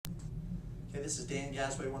This is Dan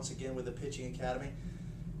Gasway once again with the Pitching Academy.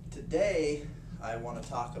 Today I want to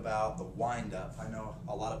talk about the wind-up. I know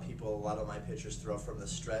a lot of my pitchers throw from the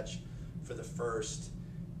stretch for the first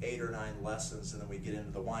 8 or 9 lessons, and then we get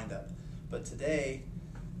into the wind-up. But today,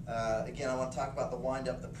 again, I want to talk about the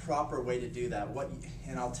wind-up, the proper way to do that,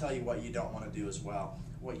 and I'll tell you what you don't want to do as well.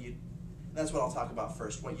 That's what I'll talk about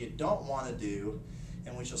first. What you don't want to do,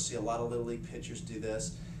 and we shall see a lot of Little League pitchers do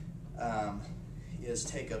this, is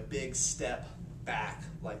take a big step back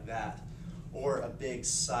like that, or a big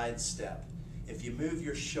side step. If you move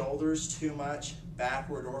your shoulders too much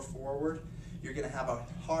backward or forward, you're going to have a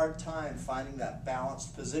hard time finding that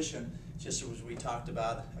balanced position, just as we talked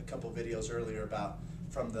about a couple videos earlier about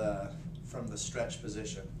from the stretch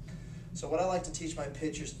position. So what I like to teach my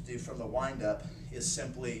pitchers to do from the wind-up is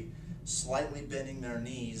simply slightly bending their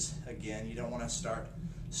knees. Again, you don't want to start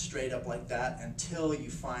straight up like that until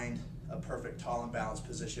you find a perfect tall and balanced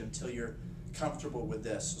position, until you're comfortable with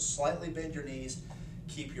this. So slightly bend your knees,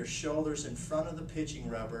 keep your shoulders in front of the pitching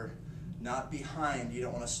rubber, not behind. You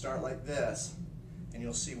don't want to start like this, and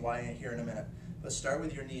you'll see why here in a minute. But start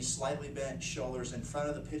with your knees slightly bent, shoulders in front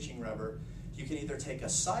of the pitching rubber. You can either take a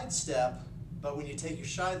side step, but when you take your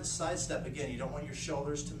side step, again, you don't want your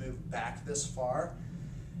shoulders to move back this far.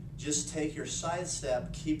 Just take your side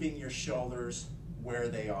step, keeping your shoulders where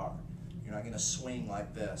they are. You're not going to swing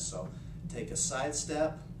like this. So take a side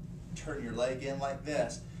step, turn your leg in like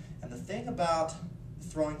this. And the thing about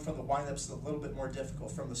throwing from the wind-up is a little bit more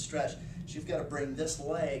difficult from the stretch is you've got to bring this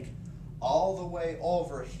leg all the way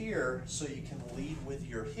over here so you can lead with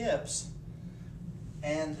your hips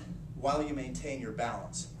and while you maintain your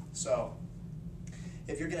balance. So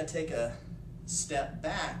if you're going to take a step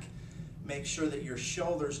back, make sure that your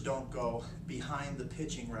shoulders don't go behind the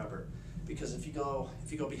pitching rubber, because if you go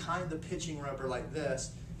behind the pitching rubber like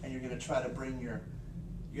this, and you're going to try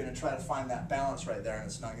to find that balance right there, and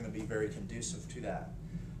it's not going to be very conducive to that.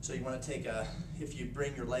 So you want to if you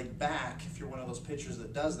bring your leg back, if you're one of those pitchers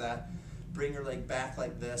that does that, bring your leg back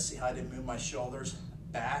like this. See how I didn't move my shoulders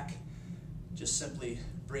back? Just simply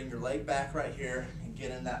bring your leg back right here and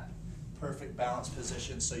get in that perfect balanced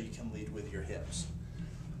position so you can lead with your hips.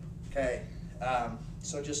 Okay,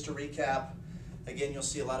 so just to recap, again, you'll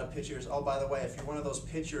see a lot of pitchers. Oh, by the way, if you're one of those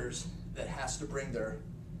pitchers that has to bring your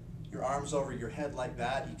arms over your head like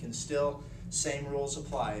that, you can still, same rules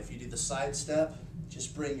apply. If you do the side step,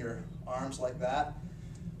 just bring your arms like that.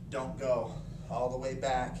 Don't go all the way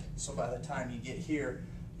back, so by the time you get here,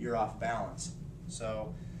 you're off balance.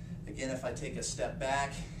 So again, if I take a step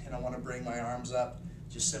back and I want to bring my arms up,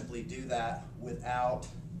 just simply do that without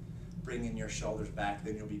bringing your shoulders back,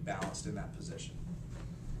 then you'll be balanced in that position.